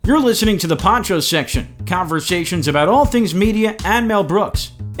You're listening to the Poncho Section, conversations about all things media and Mel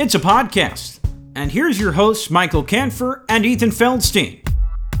Brooks. It's a podcast. And here's your hosts, Michael Kanfer and Ethan Feldstein.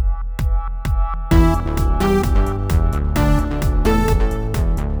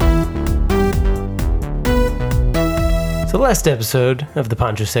 So last episode of the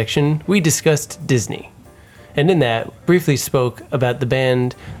Poncho Section, we discussed Disney. And in that, briefly spoke about the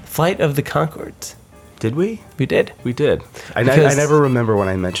band Flight of the Conchords. Did we? We did. We did. I never remember when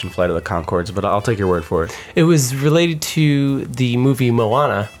I mentioned Flight of the Conchords, but I'll take your word for it. It was related to the movie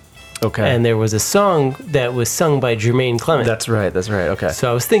Moana. Okay. And there was a song that was sung by Jermaine Clement. That's right. Okay. So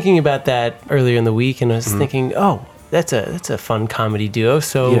I was thinking about that earlier in the week, and I was thinking, oh, that's a fun comedy duo.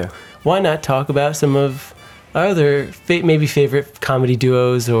 So why not talk about some of our other maybe favorite comedy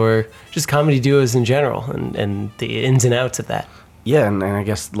duos, or just comedy duos in general, and the ins and outs of that. Yeah, and I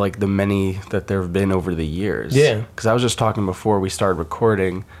guess like the many that there have been over the years. Yeah. Because I was just talking before we started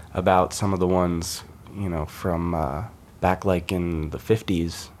recording about some of the ones, from back like in the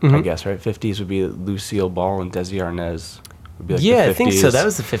 50s, I guess, right? 50s would be Lucille Ball and Desi Arnaz. Would be like the 50s. I think so. That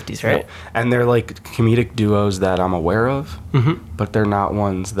was the 50s, right? Yeah. And they're like comedic duos that I'm aware of, but they're not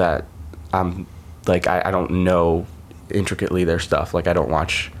ones that I'm like, I don't know intricately their stuff. Like I didn't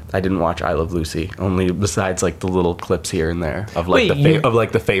watch I Love Lucy, only besides like the little clips here and there of like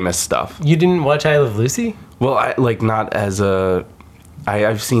the famous stuff. You didn't watch I Love Lucy? Well, I like not as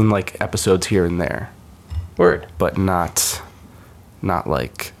I've seen like episodes here and there. Word. But not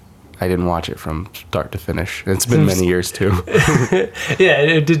like I didn't watch it from start to finish. It's been many years too. Yeah,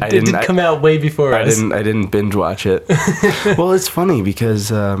 it did come out way before us. I didn't binge watch it. Well, it's funny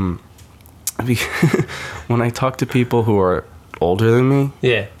because when I talk to people who are older than me,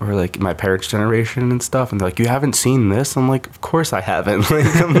 or like my parents' generation and stuff, and they're like, "You haven't seen this?" I'm like, "Of course I haven't."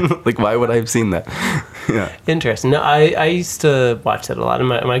 Like, why would I have seen that? Yeah. Interesting. No, I used to watch that a lot, and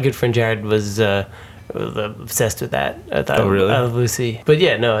my good friend Jared was obsessed with that. Oh, really? I Love Lucy. But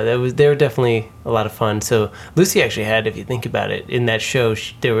yeah, no, they were definitely a lot of fun. So Lucy actually had, if you think about it, in that show,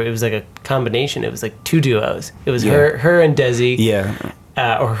 it was like a combination. It was like two duos. It was her and Desi,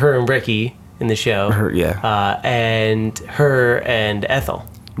 or her and Ricky in the show, and her and Ethel.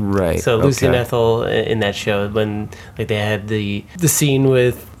 Right. So Lucy and Ethel in that show, when like they had the scene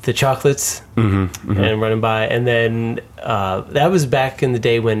with the chocolates and running by, and then that was back in the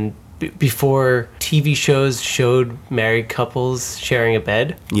day when before TV shows showed married couples sharing a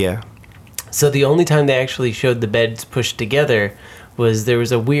bed. Yeah. So the only time they actually showed the beds pushed together was there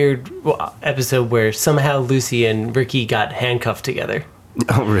was a weird episode where somehow Lucy and Ricky got handcuffed together.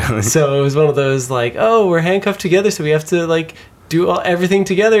 Oh, really? So it was one of those like, oh, we're handcuffed together, so we have to like do everything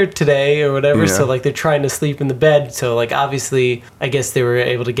together today or whatever. Yeah. So like they're trying to sleep in the bed. So like obviously, I guess they were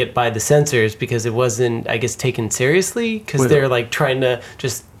able to get by the censors because it wasn't, I guess, taken seriously because they're like trying to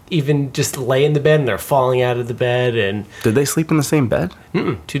just lay in the bed and they're falling out of the bed. And did they sleep in the same bed?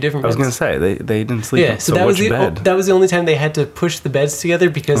 Two different beds. I was gonna say they didn't sleep. Yeah, so that was that was the only time they had to push the beds together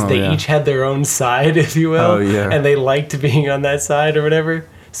because they each had their own side, if you will. Oh yeah. And they liked being on that side or whatever.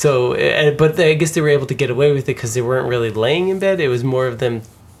 So, but I guess they were able to get away with it because they weren't really laying in bed. It was more of them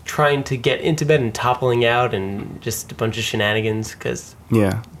trying to get into bed and toppling out and just a bunch of shenanigans because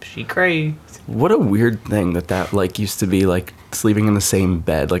she crazy. What a weird thing that like used to be like sleeping in the same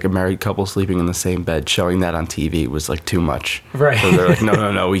bed, like a married couple sleeping in the same bed. Showing that on TV was like too much. Right. So they're like,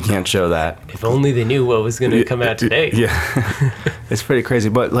 no, we can't show that. If only they knew what was going to come out today. Yeah. It's pretty crazy.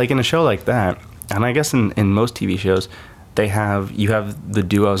 But like in a show like that, and I guess in most TV shows, you have the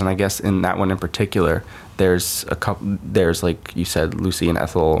duos, and I guess in that one in particular, there's a couple. There's like you said, Lucy and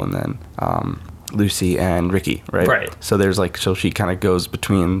Ethel, and then Lucy and Ricky, right? Right. So she kind of goes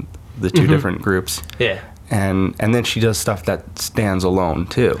between the two different groups. Yeah. And then she does stuff that stands alone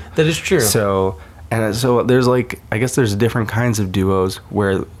too. That is true. So there's like, I guess there's different kinds of duos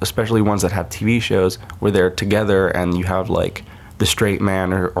where, especially ones that have TV shows where they're together and you have like the straight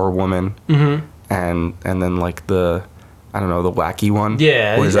man or woman, and then like the wacky one.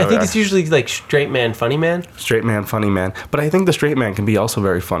 Yeah, I think it's usually like straight man, funny man. Straight man, funny man. But I think the straight man can be also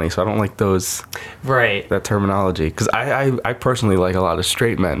very funny, so I don't like that terminology. Because I personally like a lot of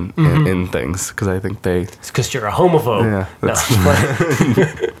straight men in things, because I think It's because you're a homophobe. Yeah, that's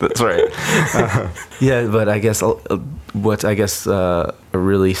right. Yeah, but I guess a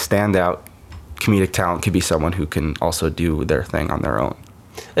really standout comedic talent could be someone who can also do their thing on their own.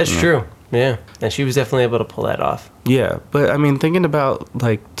 That's true. Yeah, and she was definitely able to pull that off. Yeah, but I mean, thinking about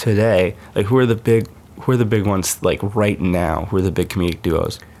like today, like who are the big ones like right now? Who are the big comedic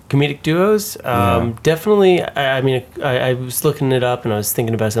duos? Definitely. I mean, I was looking it up and I was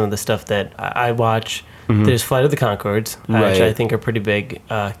thinking about some of the stuff that I watch. There's Flight of the Conchords, which I think are pretty big.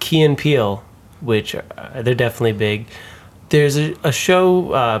 Key and Peele, which they're definitely big. There's a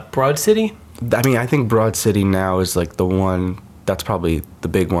show, Broad City. I mean, I think Broad City now is like the one that's probably the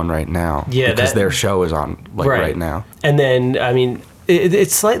big one right now. Yeah, because their show is on right now. And then, I mean,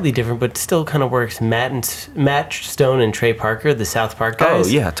 it's slightly different, but still kind of works. Matt Stone and Trey Parker, the South Park guys. Oh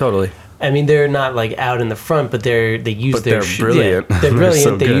yeah, totally. I mean, they're not like out in the front, but they use their brilliant. Yeah, they're brilliant.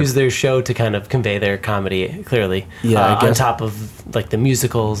 So they good. use their show to kind of convey their comedy clearly. Yeah, I guess, on top of like the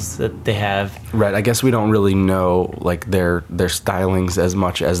musicals that they have. Right. I guess we don't really know like their stylings as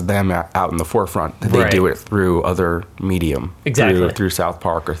much as them out in the forefront. They do it through other medium. Exactly. Through South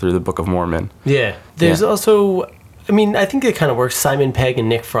Park or through the Book of Mormon. Yeah. There's also. I mean, I think it kind of works. Simon Pegg and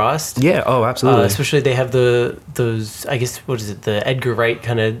Nick Frost. Yeah. Oh, absolutely. Especially they have those. I guess what is it? The Edgar Wright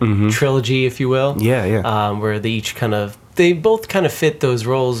kind of trilogy, if you will. Yeah. Yeah. Where they both kind of fit those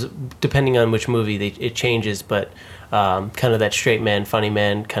roles depending on which movie it changes, but kind of that straight man, funny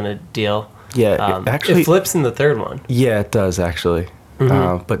man kind of deal. Yeah. Actually, it flips in the third one. Yeah, it does actually.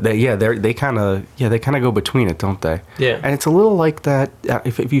 But they kind of go between it, don't they? Yeah. And it's a little like that.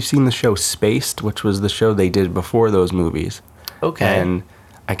 If you've seen the show Spaced, which was the show they did before those movies. Okay. And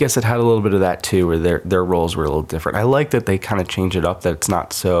I guess it had a little bit of that too, where their roles were a little different. I like that they kind of change it up. That it's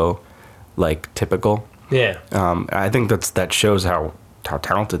not so like typical. Yeah. I think that shows how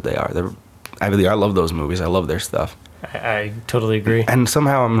talented they are. I love those movies. I love their stuff. I totally agree. And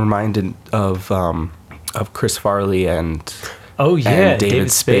somehow I'm reminded of Chris Farley and. Oh yeah, and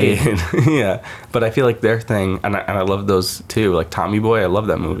David Spade. Yeah, but I feel like their thing, and I love those too. Like Tommy Boy, I love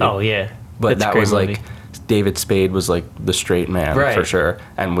that movie. Oh yeah, but that's that was movie. Like David Spade was like the straight man for sure,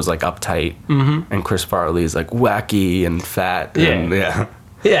 and was like uptight. And Chris Farley is like wacky and fat. And,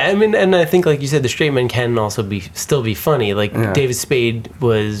 Yeah, I mean, and I think, like you said, the straight man can also still be funny. Like, David Spade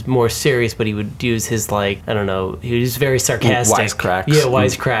was more serious, but he would use his, like, I don't know, he was very sarcastic. Wisecracks. Yeah,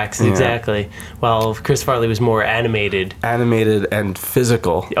 wisecracks, exactly. While Chris Farley was more animated. Animated and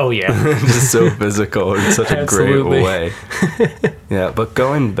physical. Oh, yeah. Just so physical in such a great way. Yeah, but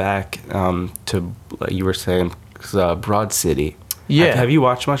going back to, like you were saying, Broad City. Yeah. Have you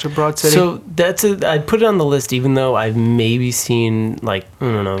watched much of Broad City? So I put it on the list, even though I've maybe seen like,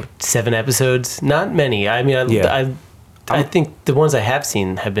 I don't know, 7 episodes. Not many. I mean, I think the ones I have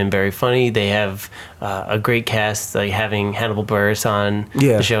seen have been very funny. They have a great cast. Like having Hannibal Buress on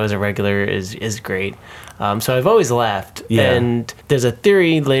the show as a regular is great. So I've always laughed. Yeah. And there's a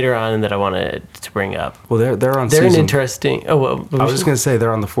theory later on that I wanted to bring up. Well, they're on. They're season, an interesting. Oh, well, I was just gonna say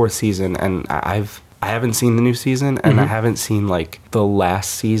they're on the 4th season, and I haven't seen the new season, and I haven't seen like the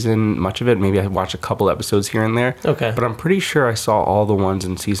last season, much of it. Maybe I watched a couple episodes here and there. Okay. But I'm pretty sure I saw all the ones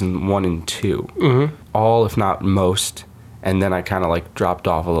in season 1 and 2. All, if not most. And then I kind of like dropped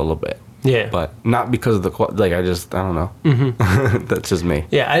off a little bit. Yeah. But not because of the like I don't know. That's just me.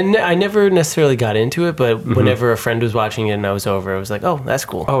 Yeah, I never necessarily got into it, but whenever a friend was watching it and I was over, I was like, oh, that's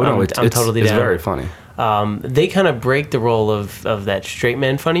cool. Oh no, I'm totally down. It's very funny. They kind of break the role of that straight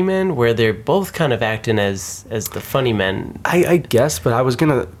man, funny man, where they're both kind of acting as the funny men. I guess, but I was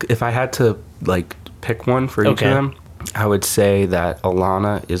gonna, if I had to like pick one for each of them, I would say that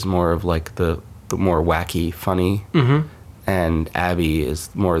Alana is more of like the more wacky, funny, and Abby is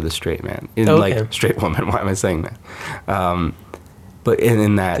more of the straight man. Like straight woman. Why am I saying that? But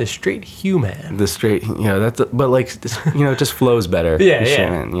in that the straight human, the straight, but like it just flows better.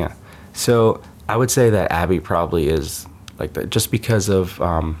 Yeah. So I would say that Abby probably is like that, just because of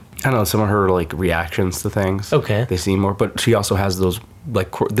I don't know, some of her like reactions to things. Okay. They seem more, but she also has those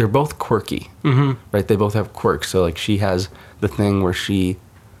like they're both quirky, right? They both have quirks. So like she has the thing where she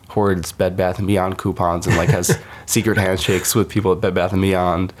hoards Bed Bath & Beyond coupons and like has secret handshakes with people at Bed Bath &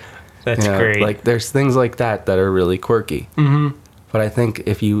 Beyond. That's great. Like there's things like that are really quirky. But I think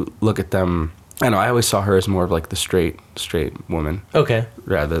if you look at them, I know I always saw her as more of like the straight woman. Okay.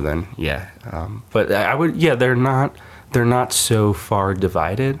 Rather than but I would they're not so far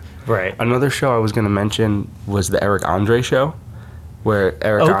divided. Right. Another show I was going to mention was the Eric Andre show, where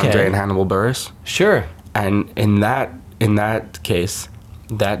Eric Andre and Hannibal Buress. Sure. And in that case,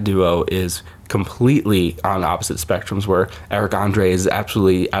 that duo is completely on opposite spectrums, where Eric Andre is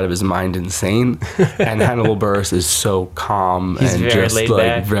absolutely out of his mind insane, and Hannibal Buress is so calm and just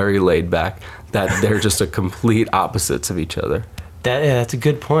like very laid back that they're just a complete opposites of each other. That's a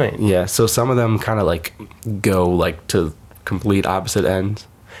good point. Yeah, so some of them kind of like go like to complete opposite ends.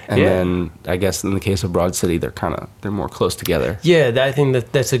 And then I guess in the case of Broad City, they're more close together. Yeah, I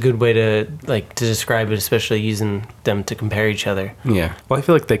think that's a good way to describe it, especially using them to compare each other. Yeah. Well, I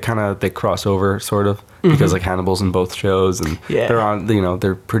feel like they cross over sort of because like Hannibal's in both shows, and they're on.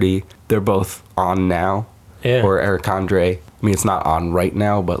 They're both on now. Yeah. Or Eric Andre. I mean, it's not on right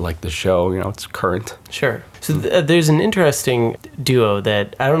now, but like the show, it's current. Sure. So there's an interesting duo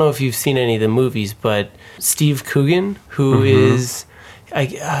that I don't know if you've seen any of the movies, but Steve Coogan, who is,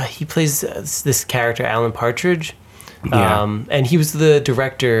 he plays this character Alan Partridge, and he was the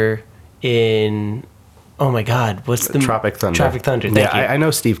director in. Oh my God! What's the Tropic Thunder? Tropic Thunder. Thank you. I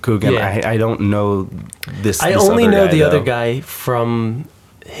know Steve Coogan. Yeah. I don't know this. I this only other know guy, the though. other guy from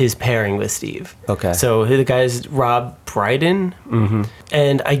his pairing with Steve. Okay. So the guy's Rob Brydon,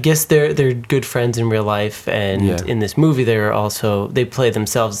 and I guess they're good friends in real life, and in this movie they play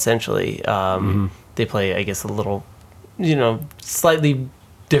themselves essentially. They play, I guess, a little, slightly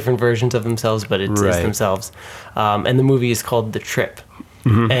different versions of themselves, but it's themselves. And the movie is called The Trip,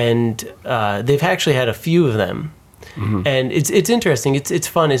 and they've actually had a few of them. And it's interesting. It's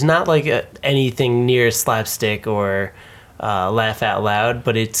fun. It's not like anything near slapstick or laugh out loud,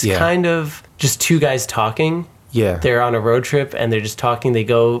 but it's kind of just two guys talking. Yeah. They're on a road trip and they're just talking. They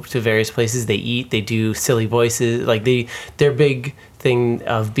go to various places. They eat. They do silly voices. Like their big thing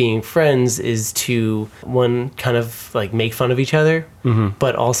of being friends is to one kind of like make fun of each other,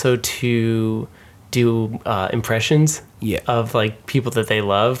 but also to do impressions of like people that they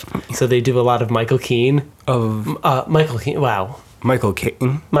love. So they do a lot of Michael Keane. Michael Keane. Wow. Michael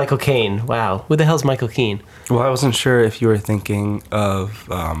Caine? Michael Caine. Wow. Who the hell's Michael Keane? Well, I wasn't sure if you were thinking of...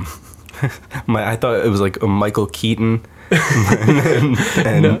 I thought it was like a Michael Keaton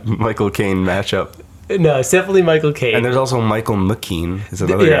and Michael Caine matchup. No, it's definitely Michael Caine. And there's also Michael McKean is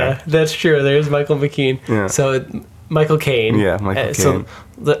another guy. Yeah, that's true. There's Michael McKean. Yeah. So Michael Caine. Yeah, Michael Caine. So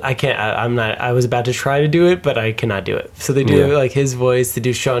I can't. I'm not. I was about to try to do it, but I cannot do it. So they do like his voice. They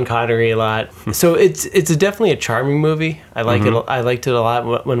do Sean Connery a lot. So it's definitely a charming movie. I like it. I liked it a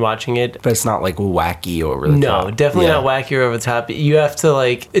lot when watching it. But it's not like wacky over the top. No, definitely not wacky or over the top. You have to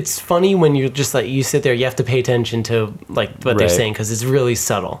like. It's funny when you're just like you sit there. You have to pay attention to like what they're saying because it's really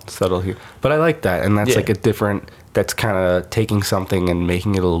subtle. Subtle here, but I like that, and that's like a different. That's kind of taking something and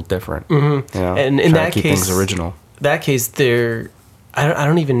making it a little different. And in that keep case, things original. That case, I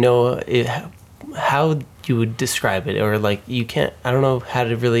don't even know how you would describe it, or like you can't. I don't know how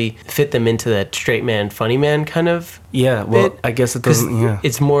to really fit them into that straight man, funny man kind of. Yeah, well, I guess it doesn't. Yeah,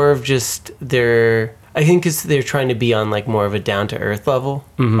 it's more of just I think they're trying to be on like more of a down to earth level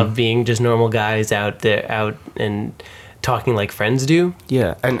of being just normal guys out and talking like friends do.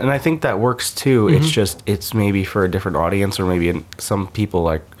 Yeah, and I think that works too. It's maybe for a different audience, or maybe some people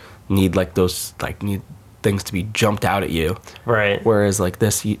like need like those need things to be jumped out at you, right? Whereas like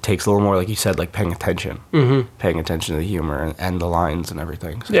this takes a little more, like you said, like paying attention to the humor and the lines and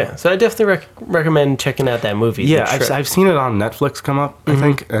everything. So. So I definitely recommend checking out that movie. Yeah, I've seen it on Netflix come up, I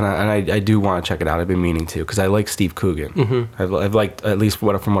think, and I do want to check it out. I've been meaning to because I like Steve Coogan. I've liked at least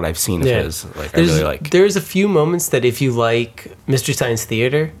from what I've seen of his. Like I really like. There's a few moments that if you like Mystery Science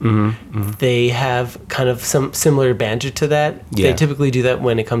Theater, they have kind of some similar banter to that. Yeah. They typically do that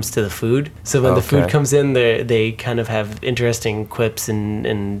when it comes to the food. So when the food comes in, they kind of have interesting quips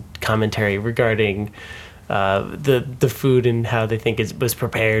and commentary regarding the food and how they think it was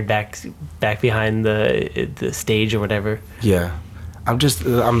prepared back behind the stage or whatever. Yeah, I'm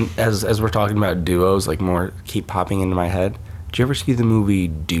as we're talking about duos, like more keep popping into my head. Did you ever see the movie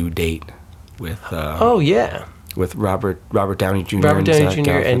Due Date with? With Robert Downey Jr. Robert Downey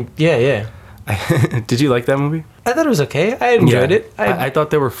Jr. and yeah. Did you like that movie? I thought it was okay. I enjoyed it. I thought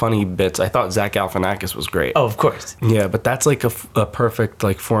there were funny bits. I thought Zach Galifianakis was great. Oh, of course. Yeah, but that's like a perfect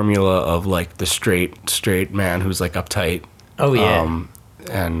like formula of like the straight man who's like uptight. Oh yeah.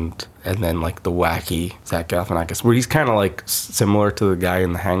 And then like the wacky Zach Galifianakis, where he's kind of like similar to the guy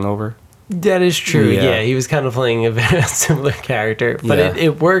in The Hangover. That is true. Yeah, he was kind of playing a very similar character, but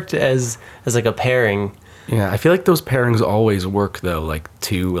it worked as like a pairing. Yeah, I feel like those pairings always work though, like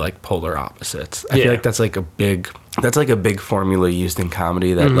two like polar opposites. I feel like that's like a big formula used in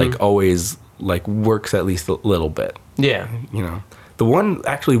comedy that like always like works at least a little bit. Yeah. The one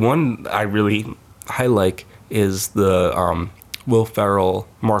I like is the Will Ferrell,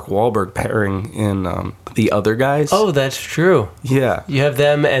 Mark Wahlberg pairing in The Other Guys. Oh, that's true. Yeah. You have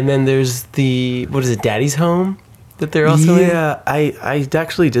them, and then there's Daddy's Home that they're also in? Yeah, I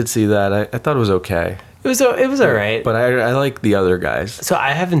actually did see that. I thought it was okay. It was all right. But I like the other guys. So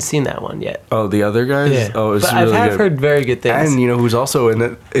I haven't seen that one yet. Oh, the other guys? Yeah. Oh, it's but really I've good. heard very good things. And you know who's also in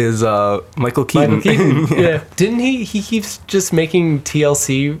it is Michael Keaton. Michael Keaton. Yeah. Didn't he keeps just making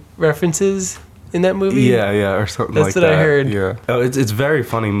TLC references in that movie? Yeah, or something like that. That's what I heard. Yeah. Oh, it's a very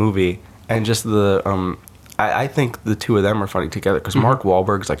funny movie. And just the I think the two of them are funny together because Mark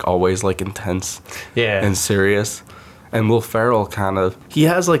Wahlberg's like always like intense and serious. And Will Ferrell he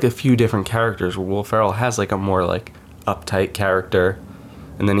has like a few different characters where Will Ferrell has like a more like uptight character.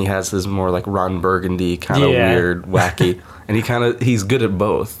 And then he has this more like Ron Burgundy kind of weird, wacky. And he's good at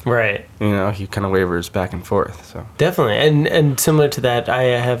both. Right. You know, he kind of wavers back and forth. So definitely. And similar to that, I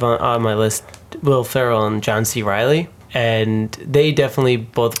have on my list Will Ferrell and John C. Reilly. And they definitely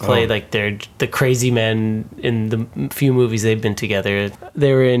both play like they're the crazy men in the few movies they've been together.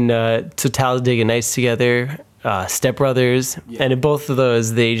 They were in Talladega Nights together, Step Brothers, and in both of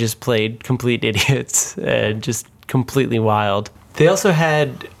those they just played complete idiots and just completely wild. They also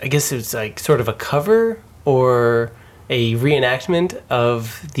had, I guess it was like sort of a cover or a reenactment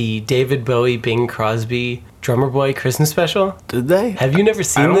of the David Bowie, Bing Crosby, Drummer Boy Christmas special. Did they? Have you never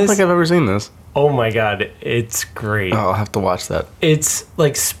seen this? I don't think I've ever seen this. Oh my god, it's great. Oh, I'll have to watch that. It's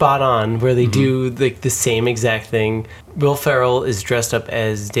like spot on where they do like the same exact thing. Will Ferrell is dressed up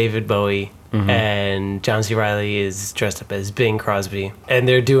as David Bowie and John C. Reilly is dressed up as Bing Crosby. And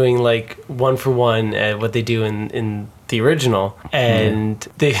they're doing like one for one at what they do in the original. And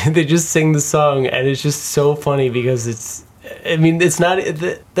they just sing the song and it's just so funny because it's not.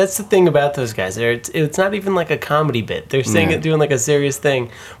 That's the thing about those guys. It's not even like a comedy bit. They're saying it doing like a serious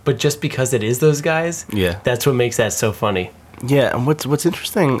thing, but just because it is those guys, that's what makes that so funny. Yeah, and what's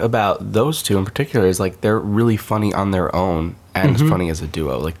interesting about those two in particular is like they're really funny on their own and funny as a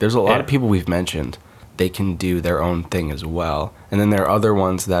duo. Like there's a lot of people we've mentioned, they can do their own thing as well, and then there are other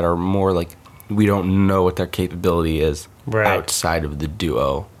ones that are more like we don't know what their capability is outside of the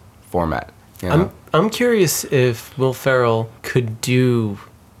duo format. You know? I'm curious if Will Ferrell could do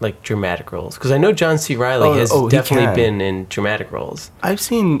like dramatic roles because I know John C. Reilly has definitely been in dramatic roles. I've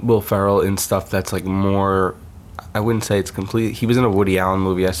seen Will Ferrell in stuff that's like more. I wouldn't say it's complete. He was in a Woody Allen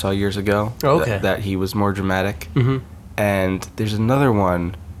movie I saw years ago. That he was more dramatic. And there's another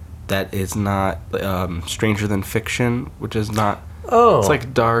one that is not Stranger Than Fiction, which is not. It's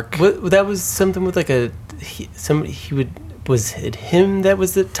like dark. That was something with like was it him that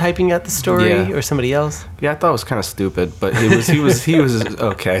was typing out the story or somebody else? Yeah, I thought it was kind of stupid, but he was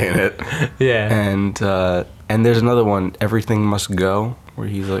okay in it. Yeah. And there's another one, Everything Must Go, where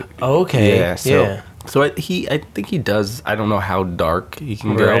he's like. Oh, okay. Yeah. So I think he does. I don't know how dark he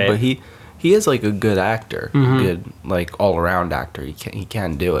can go, but he is like a good actor, good like all around actor. He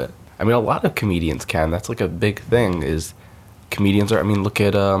can do it. I mean, a lot of comedians can. That's like a big thing. Is comedians are. I mean, look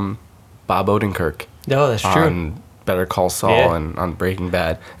at Bob Odenkirk. Oh, that's true. On Better Call Saul and on Breaking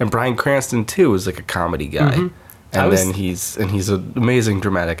Bad, and Bryan Cranston too is like a comedy guy, and he's an amazing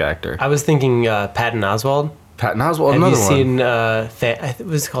dramatic actor. I was thinking Patton Oswalt. Patton Oswalt, another one. Have you seen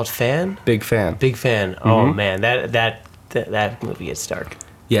was it called Fan? Big Fan. Big Fan. Oh man, that movie gets dark.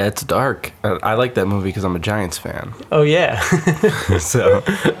 Yeah, it's dark. I like that movie because I'm a Giants fan. Oh yeah. So,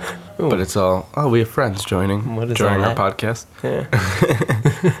 but it's all. Oh, we have friends joining our podcast. Yeah.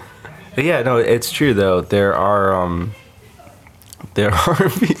 Yeah, no, it's true though. There are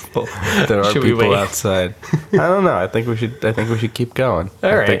people. There are people outside. I don't know. I think we should keep going.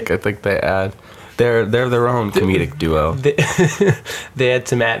 All right. I think they add. They're their own comedic duo. They add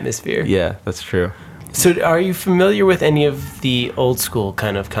some atmosphere. Yeah, that's true. So, are you familiar with any of the old school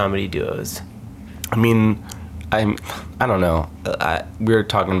kind of comedy duos? I mean, I don't know. We were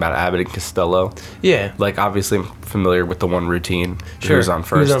talking about Abbott and Costello. Yeah. Like obviously, I'm familiar with the one routine. Sure. Who's on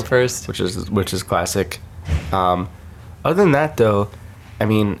first? Who's on first? Which is classic. Other than that, though, I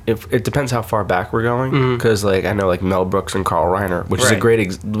mean, if it depends how far back we're going, because like I know like Mel Brooks and Carl Reiner, which is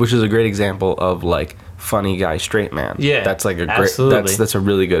a great example of like funny guy straight man. Yeah, that's like a great. Absolutely. That's a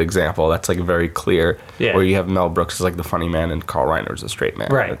really good example. That's like very clear. Yeah. Where you have Mel Brooks as like the funny man and Carl Reiner as a straight man.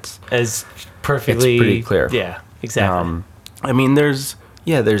 Right. It's pretty clear. Yeah, exactly. I mean, there's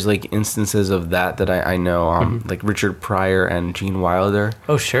like instances of that I know, like Richard Pryor and Gene Wilder.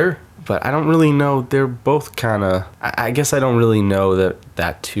 Oh, sure. But I don't really know. They're both kind of. I guess I don't really know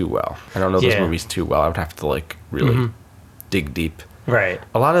that too well. I don't know those movies too well. I would have to like really dig deep. Right.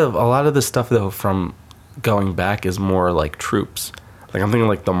 A lot of the stuff though from going back is more like Troops. Like I'm thinking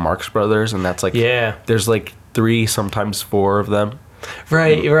like the Marx Brothers, and that's like there's like 3, sometimes 4 of them.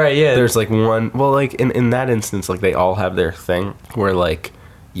 Right. Yeah. There's like one. Well, like in that instance, like they all have their thing. Where like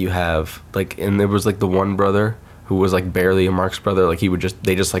you have like, and there was like the one brother who was like barely a Marx brother. Like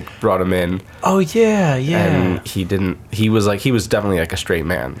they just like brought him in. Oh yeah, yeah. And he was definitely like a straight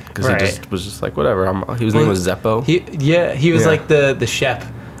man because he just was just like whatever. His name was Zeppo. He was like the Shep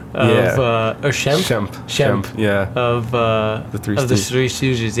of or Shemp. Yeah. Of the Three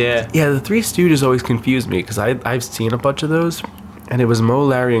Stooges. Yeah. Yeah, the Three Stooges always confused me because I've seen a bunch of those. And it was Moe,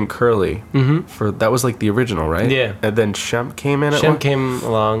 Larry, and Curly. That was like the original, right? Yeah. And then Shemp came in. Shemp came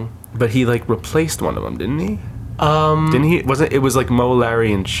along, but he like replaced one of them, didn't he? Didn't he? It was like Moe,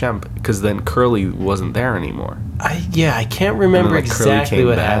 Larry, and Shemp because then Curly wasn't there anymore. I can't remember then, like, exactly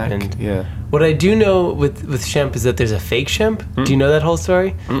what happened. Yeah. What I do know with Shemp is that there's a fake Shemp. Do you know that whole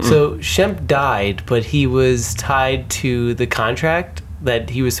story? So Shemp died, but he was tied to the contract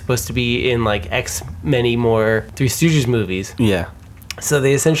that he was supposed to be in like X many more Three Stooges movies. Yeah. So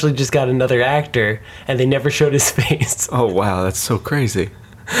they essentially just got another actor, and they never showed his face. Oh wow, that's so crazy.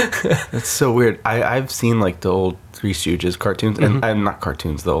 That's so weird. I've seen like the old Three Stooges cartoons, and not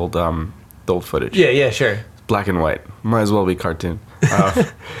cartoons, the old footage. Yeah, sure. Black and white. Might as well be cartoon.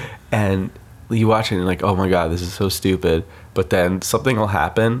 And you watch it and you're like, oh my god, this is so stupid. But then something will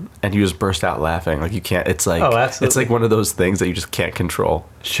happen and you just burst out laughing. Like you can't. It's like it's like one of those things that you just can't control.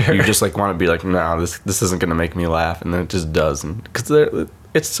 Sure. You just like want to be like, no, this isn't gonna make me laugh, and then it just does. And because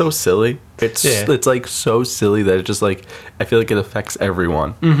it's so silly. It's like so silly that it just like I feel like it affects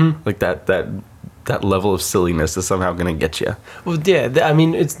everyone. Like that level of silliness is somehow gonna get you. Well, yeah. I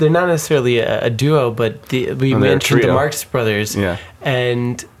mean, they're not necessarily a duo, but we mentioned the Marx Brothers. Yeah.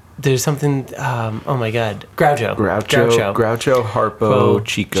 And there's something. Oh my God, Groucho, Harpo,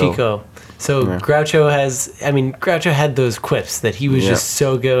 Chico. So Groucho had those quips that he was just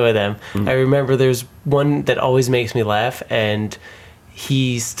so good with them. I remember there's one that always makes me laugh, and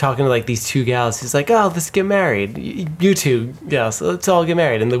he's talking to like these two gals. He's like, "Oh, let's get married. You two gals, let's all get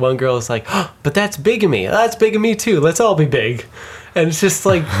married." And the one girl is like, "Oh, but that's bigamy. That's bigamy too. Let's all be big." And it's just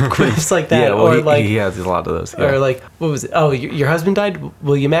like quips like that. Yeah, well, he has a lot of those. Yeah. Or like, what was it? Oh, your husband died?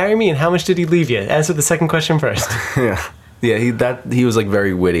 Will you marry me? And how much did he leave you? Answer the second question first. Yeah, he was like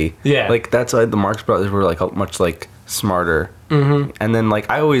very witty. Yeah, like that's why the Marx Brothers were like much like smarter. And then like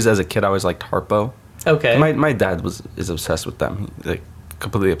I always as a kid I always liked Harpo. Okay. My dad is obsessed with them. He's like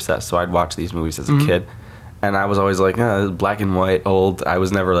completely obsessed. So I'd watch these movies as a kid, and I was always like, black and white, old. I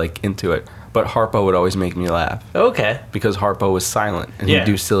was never like into it. But Harpo would always make me laugh. Okay. Because Harpo was silent and he'd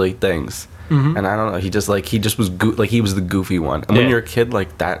do silly things. And I don't know. He just was he was the goofy one. And when you're a kid,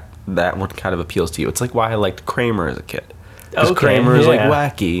 like that one kind of appeals to you. It's like why I liked Kramer as a kid. Because Kramer is like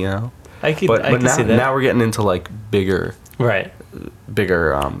wacky, you know. I could see that. Now we're getting into like bigger. Right.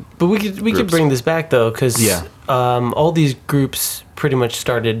 Bigger. But we could bring this back though, because all these groups pretty much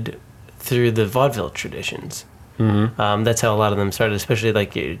started through the vaudeville traditions. That's how a lot of them started, especially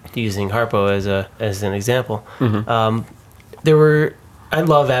like using Harpo as an example. I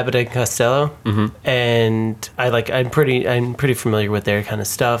love Abbott and Costello, and I'm pretty familiar with their kind of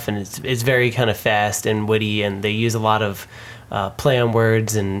stuff, and it's very kind of fast and witty, and they use a lot of play on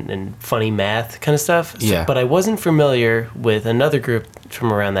words and funny math kind of stuff. But I wasn't familiar with another group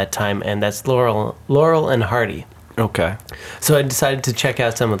from around that time, and that's Laurel and Hardy. Okay. So I decided to check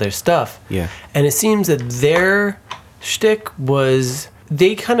out some of their stuff. Yeah. And it seems that their shtick was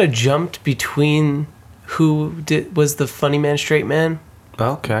they kind of jumped between who was the funny man, straight man.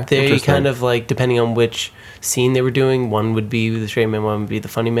 Okay. They kind of like, depending on which scene they were doing, one would be the straight man, one would be the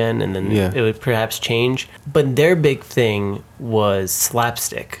funny man, and then it would perhaps change. But their big thing was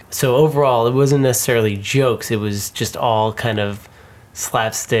slapstick. So overall, it wasn't necessarily jokes. It was just all kind of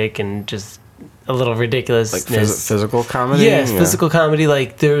slapstick and just a little ridiculousness. Like physical comedy? Yes, physical comedy.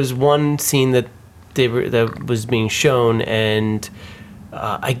 Like there was one scene that that was being shown, and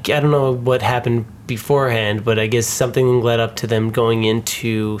I don't know what happened beforehand, but I guess something led up to them going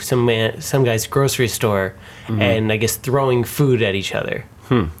into some guy's grocery store and I guess throwing food at each other.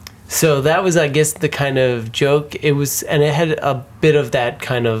 So that was, I guess, the kind of joke. It was, and it had a bit of that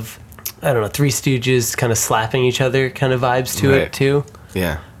kind of, I don't know, Three Stooges kind of slapping each other kind of vibes to it too.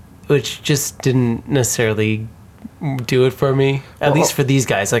 Yeah. Which just didn't necessarily do it for me, at least for these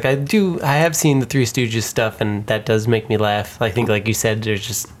guys. Like I have seen the Three Stooges stuff, and that does make me laugh. I think, like you said, there's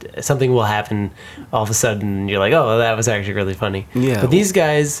just something will happen all of a sudden, and you're like, oh, that was actually really funny. Yeah. But these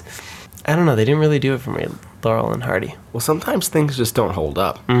guys, I don't know, they didn't really do it for me, Laurel and Hardy. Well, sometimes things just don't hold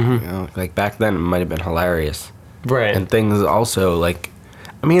up. You know, like back then, it might have been hilarious, right? And things also like,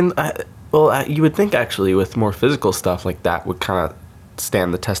 I mean, you would think actually with more physical stuff like that would kind of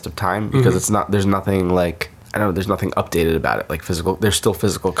stand the test of time because it's not. There's nothing like. I don't know, there's nothing updated about it. Like there's still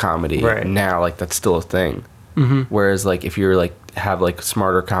physical comedy now, like that's still a thing. Whereas like if you're like have like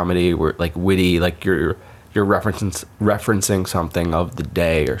smarter comedy, where like witty, like you're you're referencing something of the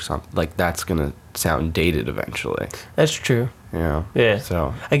day or something, like that's gonna sound dated eventually. That's true. Yeah. Yeah.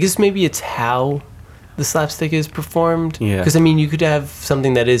 So I guess maybe it's how the slapstick is performed. Yeah. Because, I mean, you could have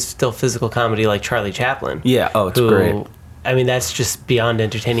something that is still physical comedy like Charlie Chaplin. yeah. Oh, it's great. I mean, that's just beyond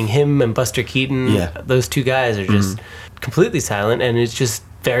entertaining. Him and Buster Keaton, Yeah. those two guys are just completely silent, and it's just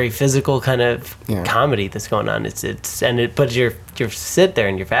very physical kind of comedy that's going on. But you sit there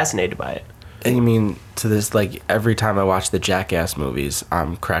and you're fascinated by it. I mean, to this, like, every time I watch the Jackass movies,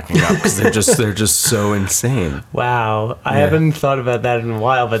 I'm cracking up because they're just so insane. Wow, I haven't thought about that in a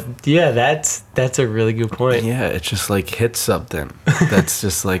while, but yeah, that's a really good point. Yeah, it just like hits something. That's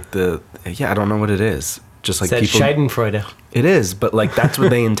just like I don't know what it is. Just like It's that people. Schadenfreude. It is, but like that's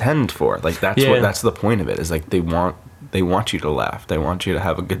what they intend for. Like that's Yeah. that's the point of it. Is like they want you to laugh. They want you to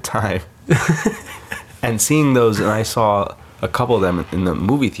have a good time. And seeing those, and I saw a couple of them in the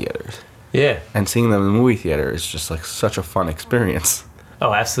movie theaters. Yeah. And seeing them in the movie theater is just like such a fun experience.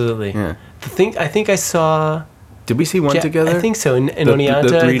 Oh, absolutely. Yeah. I think I saw. Did we see one together? I think so. In The Oneonta,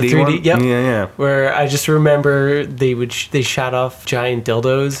 3D one? Yep. Yeah. Where I just remember they shot off giant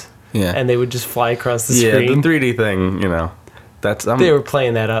dildos. Yeah. And they would just fly across the Yeah, screen. the 3D thing, that's... They were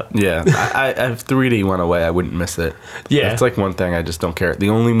playing that up. Yeah, if 3D went away, I wouldn't miss it. Yeah. That's like one thing I just don't care. The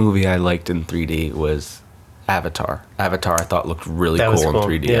only movie I liked in 3D was Avatar. Avatar I thought looked really That was cool cool,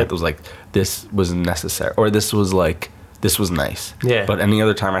 in 3D. yeah. It was like, this was necessary. Or this was nice. Yeah. But any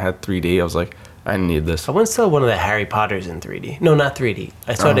other time I had 3D, I was like, I need this. I once saw one of the Harry Potters in 3D. No, not 3D.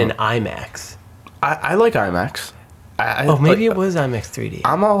 I saw it in IMAX. I like IMAX. Maybe it was IMAX 3D.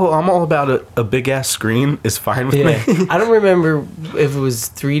 I'm all about a big ass screen is fine with Yeah. me. I don't remember if it was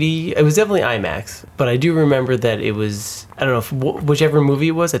 3D. It was definitely IMAX, but I do remember that it was, I don't know, if whichever movie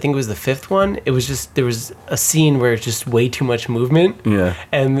it was, I think it was the fifth one. It was just, there was a scene where it's just way too much movement. Yeah.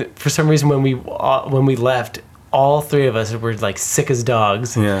 And for some reason when we left, all three of us were like sick as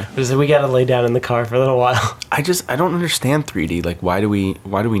dogs. Yeah. It was like, we got to lay down in the car for a little while. I don't understand 3D. Like, why do we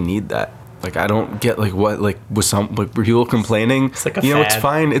need that? Like, I don't get were people complaining? It's like a it's fad.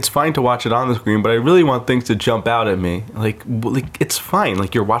 fine. It's fine to watch it on the screen, but I really want things to jump out at me. Like it's fine.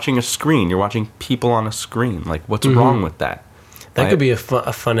 Like, you're watching a screen. You're watching people on a screen. Like, what's wrong with that? That could be a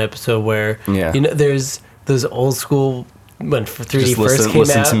fun episode where, Yeah. there's those old school, when 3D Just first came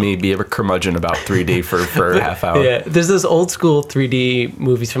listen out. to me be a curmudgeon about 3D for a half hour. Yeah, there's those old school 3D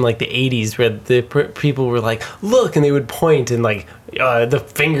movies from like the 80s where the people were like, look, and they would point and like the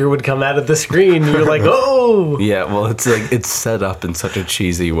finger would come out of the screen. And you're like, oh! Yeah, well, it's like it's set up in such a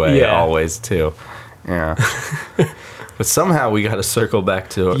cheesy way Yeah. always, too. Yeah. But somehow we got to circle back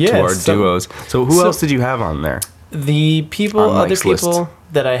to Yeah, our duos. So who else did you have on there? The people, On other Mike's people list.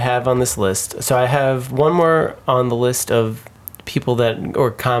 that I have on this list. So I have one more on the list of people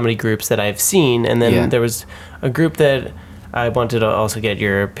or comedy groups that I've seen, and then Yeah. there was a group that I wanted to also get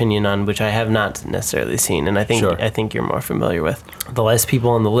your opinion on, which I have not necessarily seen, and I think you're more familiar with. The last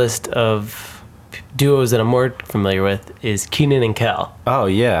people on the list of duos that I'm more familiar with is Keenan and Kel. Oh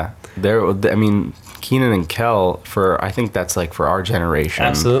yeah, Keenan and Kel I think that's like for our generation,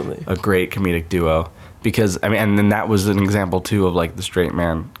 Absolutely. a great comedic duo because and then that was an example too of like the straight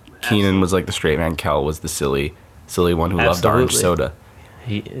man. Keenan was like the straight man. Kel was the silly one who loved orange soda.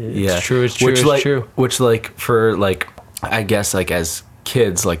 It's true. It's true. Which like for like I guess like as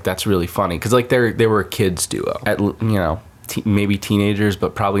kids like that's really funny because like they were a kids duo at maybe teenagers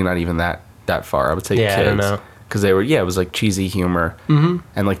but probably not even that far. I would say kids. I don't know. Because they were it was like cheesy humor and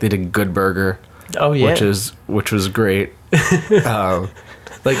like they did Good Burger. Oh yeah. Which was great.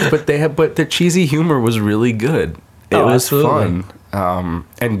 But their cheesy humor was really good. It was absolutely. fun.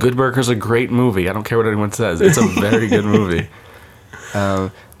 And Good Burger's a great movie. I don't care what anyone says. It's a very good movie.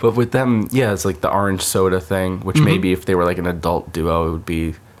 But with them, it's like the orange soda thing, which maybe if they were like an adult duo, it would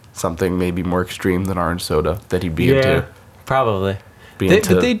be something maybe more extreme than orange soda that he'd be into. Probably. But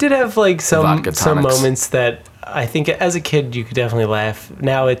They did have like some vodka tonics. moments that I think as a kid you could definitely laugh.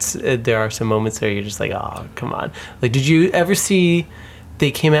 Now there are some moments where you're just like, oh, come on. Like, did you ever see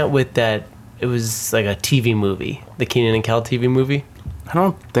they came out with that? It was like a TV movie, the Keenan and Kel TV movie. I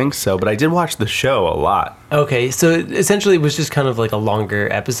don't think so, but I did watch the show a lot. Okay, so essentially it was just kind of like a longer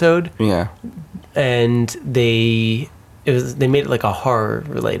episode, Yeah. and they made it like a horror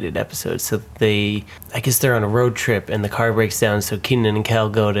related episode. So I guess they're on a road trip and the car breaks down, so Keenan and Kel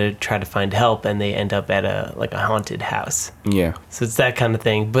go to try to find help, and they end up at a haunted house. Yeah. So it's that kind of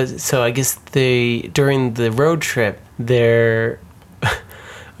thing. But so I guess during the road trip they're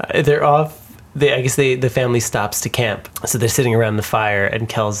off. The family stops to camp. So they're sitting around the fire, and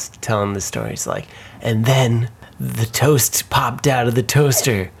Kel's telling the story. He's like, and then the toast popped out of the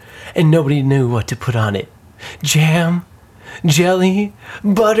toaster, and nobody knew what to put on it. jam, jelly,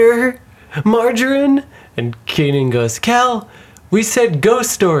 butter, margarine? And Keenan goes, Cal, we said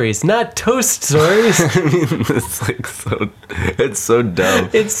ghost stories, not toast stories. I mean, it's so dumb.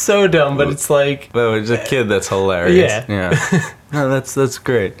 It's so dumb, but it's like... But as a kid, that's hilarious. Yeah. No, that's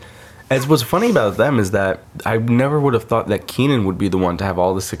great. As what's funny about them is that I never would have thought that Keenan would be the one to have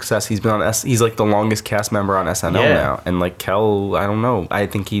all the success. He's been on he's like the longest cast member on SNL now, and like Kel, I don't know. I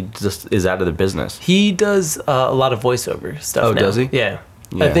think he just is out of the business. He does a lot of voiceover stuff. Oh, now. does he? Yeah.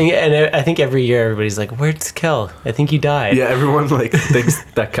 Yeah. I think every year everybody's like, "Where's Kel? I think he died." Yeah, everyone like thinks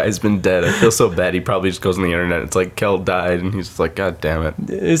that guy's been dead. I feel so bad. He probably just goes on the internet. It's like Kel died, and he's just like, God damn it.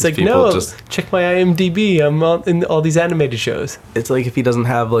 It's like, no, check my IMDb. I'm in all these animated shows. It's like if he doesn't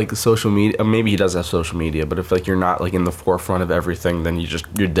have like social media, maybe he does have social media, but if like you're not like in the forefront of everything, then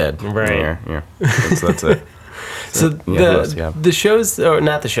you're dead. Right. Yeah. That's it. So the shows, or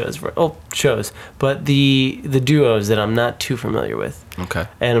not the shows, shows, but the duos that I'm not too familiar with. Okay.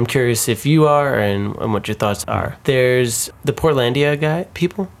 And I'm curious if you are and what your thoughts are. There's the Portlandia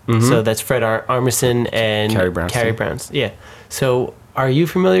people. Mm-hmm. So that's Fred Armisen and Carrie Brownstein. Yeah. So are you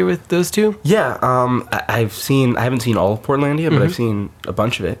familiar with those two? Yeah. I haven't seen all of Portlandia, but I've seen a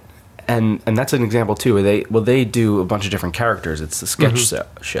bunch of it. And that's an example too, where they do a bunch of different characters. It's a sketch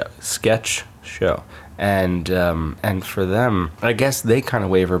show. And for them, I guess they kind of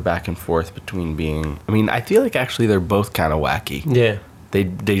waver back and forth between being... I mean, I feel like actually they're both kind of wacky. Yeah. They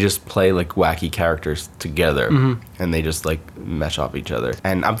just play like wacky characters together, and they just like mesh off each other.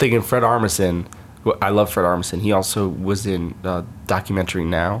 And I'm thinking Fred Armisen. I love Fred Armisen. He also was in Documentary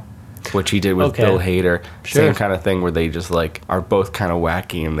Now, which he did with Bill Hader. Sure. Same kind of thing where they just like are both kind of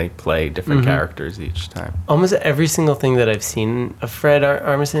wacky and they play different characters each time. Almost every single thing that I've seen of Fred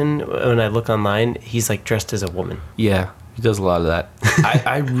Armisen, when I look online, he's like dressed as a woman. Yeah, he does a lot of that.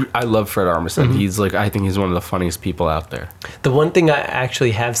 I love Fred Armisen. He's like, I think he's one of the funniest people out there. The one thing I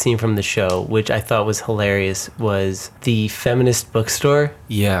actually have seen from the show, which I thought was hilarious, was the feminist bookstore.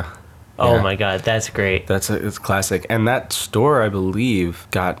 Yeah. Oh my God, that's great. It's classic. And that store, I believe,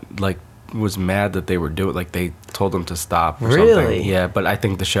 was mad that they were doing, like they told them to stop or something. Yeah, but I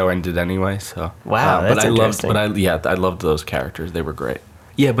think the show ended anyway, so. Wow, that's interesting. I loved those characters. They were great.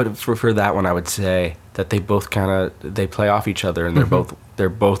 Yeah, but for that one, I would say that they both they play off each other, and they're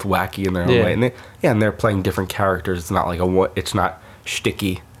both wacky in their own way. And they're playing different characters. It's not like it's not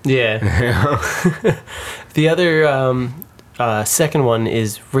shticky. Yeah. The other second one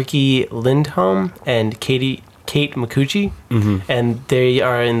is Ricky Lindholm and Kate Micucci, and they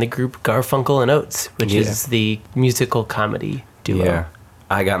are in the group Garfunkel and Oates, which is the musical comedy duo. Yeah,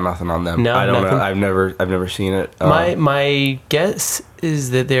 I got nothing on them. No, I don't nothing? know. I've never seen it. My guess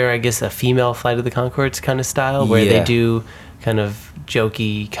is that they're, I guess, a female Flight of the Conchords kind of style, where they do kind of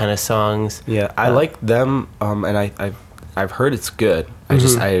jokey kind of songs. Yeah, I like them, and I've heard it's good.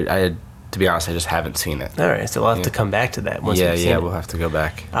 I to be honest, I just haven't seen it. All right, so we'll have to come back to that once we've seen it. We'll have to go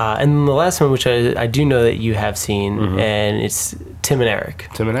back. And the last one, which I do know that you have seen, and it's Tim and Eric.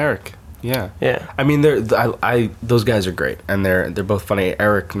 Tim and Eric, yeah. I mean, those guys are great, and they're both funny.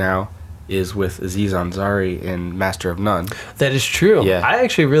 Eric now is with Aziz Ansari in Master of None. That is true. Yeah. I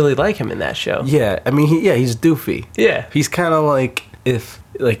actually really like him in that show. Yeah, I mean, he's doofy. Yeah. He's kind of like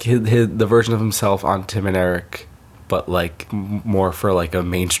the version of himself on Tim and Eric, but like more for like a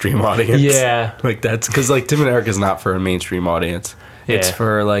mainstream audience. Yeah. Like that's because like Tim and Eric is not for a mainstream audience. Yeah. It's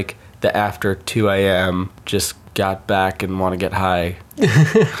for like the after 2 a.m. just got back and want to get high.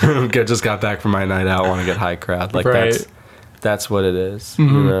 Just got back from my night out, want to get high crowd. Like that's what it is. You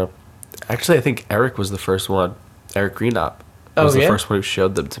know? Actually, I think Eric was the first one. Eric Greenop was the first one who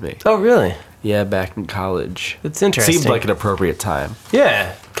showed them to me. Oh, really? Yeah, back in college. That's interesting. Seemed like an appropriate time.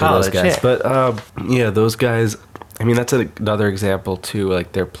 Yeah, college. Those guys. Yeah. But those guys. I mean, that's another example too.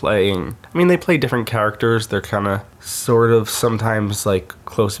 Like they play different characters. They're kind of, sort of, sometimes like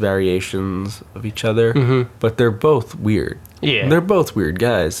close variations of each other. But they're both weird. Yeah, they're both weird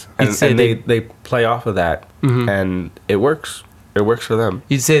guys, and they play off of that, and it works. It works for them.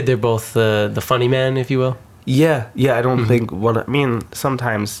 You'd say they're both the funny man, if you will. Yeah. I don't think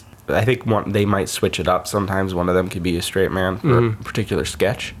sometimes I think they might switch it up. Sometimes one of them could be a straight man for a particular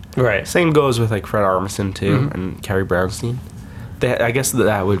sketch. Right. Same goes with like Fred Armisen too, and Carrie Brownstein. I guess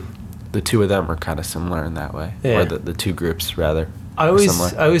the two of them are kind of similar in that way. Yeah. Or the two groups rather. I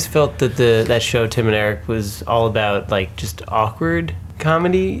always felt that that show Tim and Eric was all about like just awkward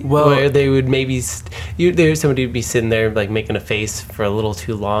comedy, where they would maybe somebody would be sitting there like making a face for a little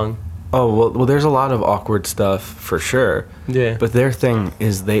too long. well, there's a lot of awkward stuff for sure. Yeah. But their thing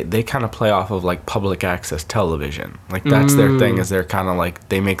is they kind of play off of like public access television. Like that's their thing. Is they're kind of like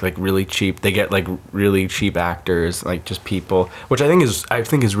they make like really cheap. They get like really cheap actors, like just people, which I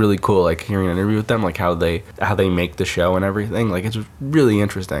think is really cool. Like hearing an interview with them, like how they make the show and everything. Like it's really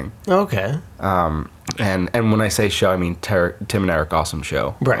interesting. Okay. And when I say show, I mean Tim and Eric Awesome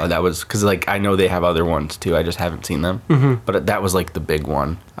show. Right. That was because like I know they have other ones too. I just haven't seen them. But that was like the big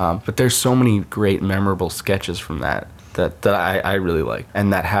one. But there's so many great memorable sketches from that I really like,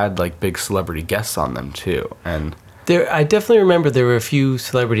 and that had like big celebrity guests on them too. And I definitely remember there were a few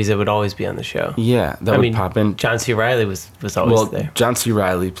celebrities that would always be on the show. Yeah, that would pop in. John C. Reilly was always there. John C.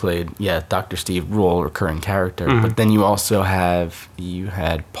 Reilly played Dr. Steve Rule, recurring character. But then you also had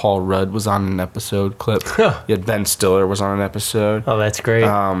Paul Rudd was on an episode clip. You had Ben Stiller was on an episode. Oh, that's great.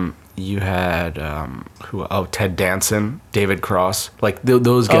 You had Ted Danson, David Cross, like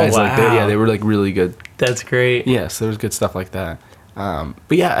those guys. Oh, like they were like really good. That's great. Yes, there was good stuff like that.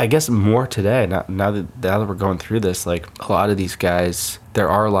 But yeah, I guess more today. Now that we're going through this, like a lot of these guys, there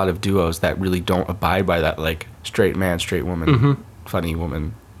are a lot of duos that really don't abide by that, like straight man, straight woman, funny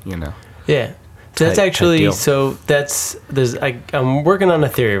woman. You know. Yeah. So that's actually I'm working on a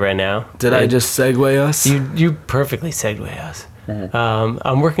theory right now. Did I just segue us? You perfectly segue us.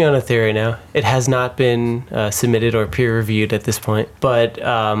 I'm working on a theory now. It has not been submitted or peer reviewed at this point, but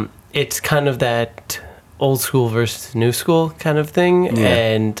it's kind of that old school versus new school kind of thing. Yeah.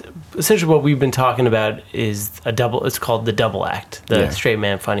 And essentially what we've been talking about is it's called the double act, the straight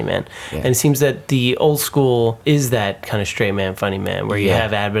man, funny man. Yeah. And it seems that the old school is that kind of straight man, funny man, where you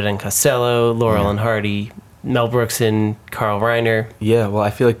have Abbott and Costello, Laurel and Hardy, Mel Brooks and Carl Reiner. Yeah, well, I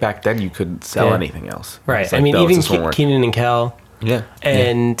feel like back then you could sell anything else. Right. Like, I mean, even Keenan and Kel. Yeah.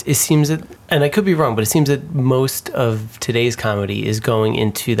 And it seems that, and I could be wrong, but it seems that most of today's comedy is going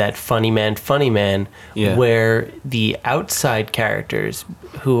into that funny man, where the outside characters,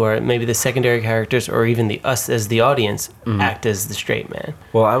 who are maybe the secondary characters or even us as the audience, act as the straight man.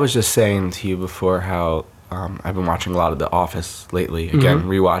 Well, I was just saying to you before how I've been watching a lot of The Office lately, again,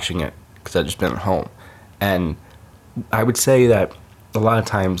 rewatching it because I've just been at home. And I would say that a lot of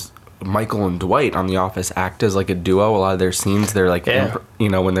times Michael and Dwight on The Office act as like a duo. A lot of their scenes, they're like,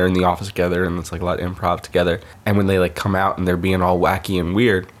 when they're in the office together, and it's like a lot of improv together. And when they like come out and they're being all wacky and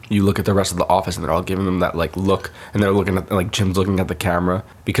weird, you look at the rest of the office and they're all giving them that like look, and they're looking at like Jim's looking at the camera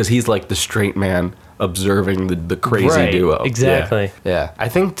because he's like the straight man observing the crazy duo. Exactly. Yeah. I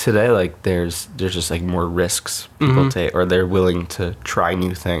think today like there's just like more risks people take, or they're willing to try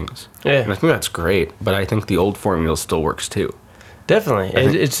new things. Yeah. And I think that's great, but I think the old formula still works too. Definitely.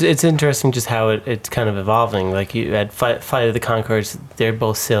 It's interesting just how it's kind of evolving. Like you had Flight of the Conchords, they're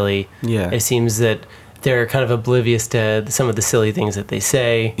both silly. Yeah. It seems that they're kind of oblivious to some of the silly things that they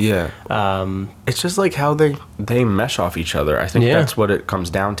say. Yeah. It's just like how they mesh off each other. I think that's what it comes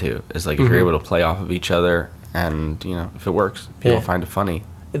down to. Is like if you're able to play off of each other, and if it works, people find it funny.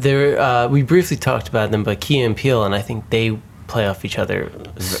 We briefly talked about them, but Key and Peele, and I think they play off each other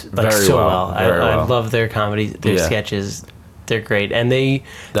like so well. I love their comedy, their sketches. They're great, and they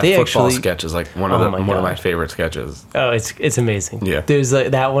football sketch is like one of my favorite sketches. Oh, it's amazing. Yeah, there's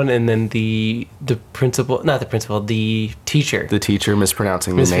like that one, and then the teacher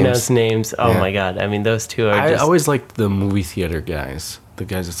mispronouncing names. Oh my god! I mean, those two are. I always liked the movie theater guys. The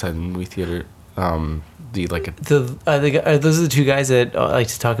guys outside the movie theater. Are those the two guys that like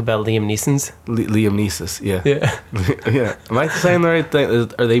to talk about Liam Neeson's? Liam Neeson, yeah. Am I saying the right thing?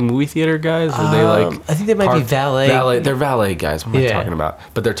 Are they movie theater guys? Or are they like? I think they might be valet. They're valet guys. What am I talking about?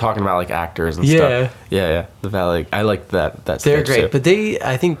 But they're talking about like actors and stuff. Yeah. The valet. I like that. They're great, but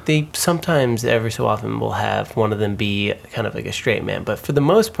I think they sometimes, every so often, will have one of them be kind of like a straight man. But for the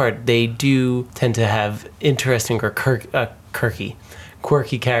most part, they do tend to have interesting or quirky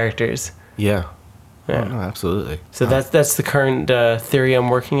characters. Yeah. Yeah, no, absolutely. So that's the current theory I'm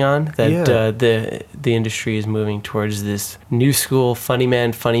working on. That the industry is moving towards this new school funny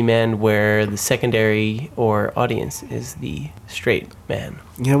man, where the secondary or audience is the straight man.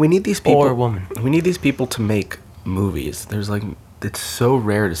 We need these people or woman. We need these people to make movies. It's so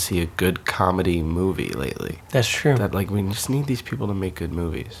rare to see a good comedy movie lately. That's true. That like we just need these people to make good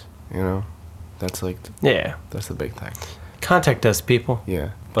movies. That's like that's the big thing. Contact us, people. Yeah,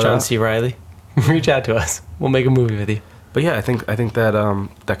 John C. Reilly. Reach out to us. We'll make a movie with you. But yeah, I think that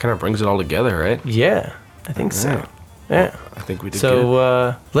that kind of brings it all together, right? Yeah, I think so. Yeah, I think we did.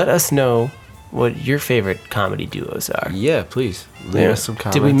 So let us know what your favorite comedy duos are. Yeah, please leave us some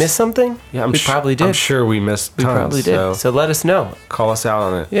comments. Did we miss something? Yeah, we probably did. I'm sure we missed tons. We probably did. So let us know. Call us out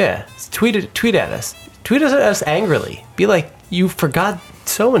on it. Yeah, tweet at us. Tweet us angrily. Be like, you forgot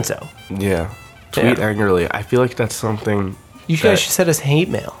so and so. Yeah. Tweet angrily. I feel like that's something. You guys should send us hate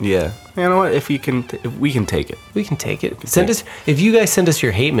mail. Yeah. You know what? If we can take it. We can take it. Send us. If you guys send us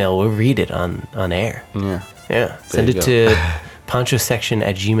your hate mail, we'll read it on air. Yeah. Yeah. Send it to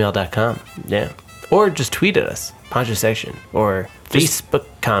ponchosection@gmail.com. Yeah. Or just tweet at us, Poncho Section, or Facebook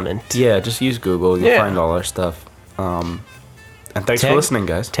comment. Yeah, just use Google. You'll find all our stuff. And thanks for listening,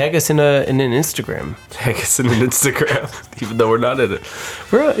 guys. Tag us in an Instagram. Tag us in an Instagram, even though we're not in it.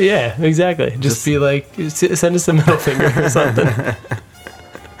 Yeah, exactly. Just be like, send us a middle finger or something.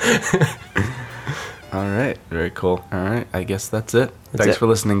 All right. Very cool. All right. I guess that's it. Thanks for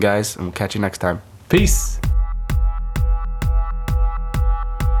listening, guys, and we'll catch you next time. Peace.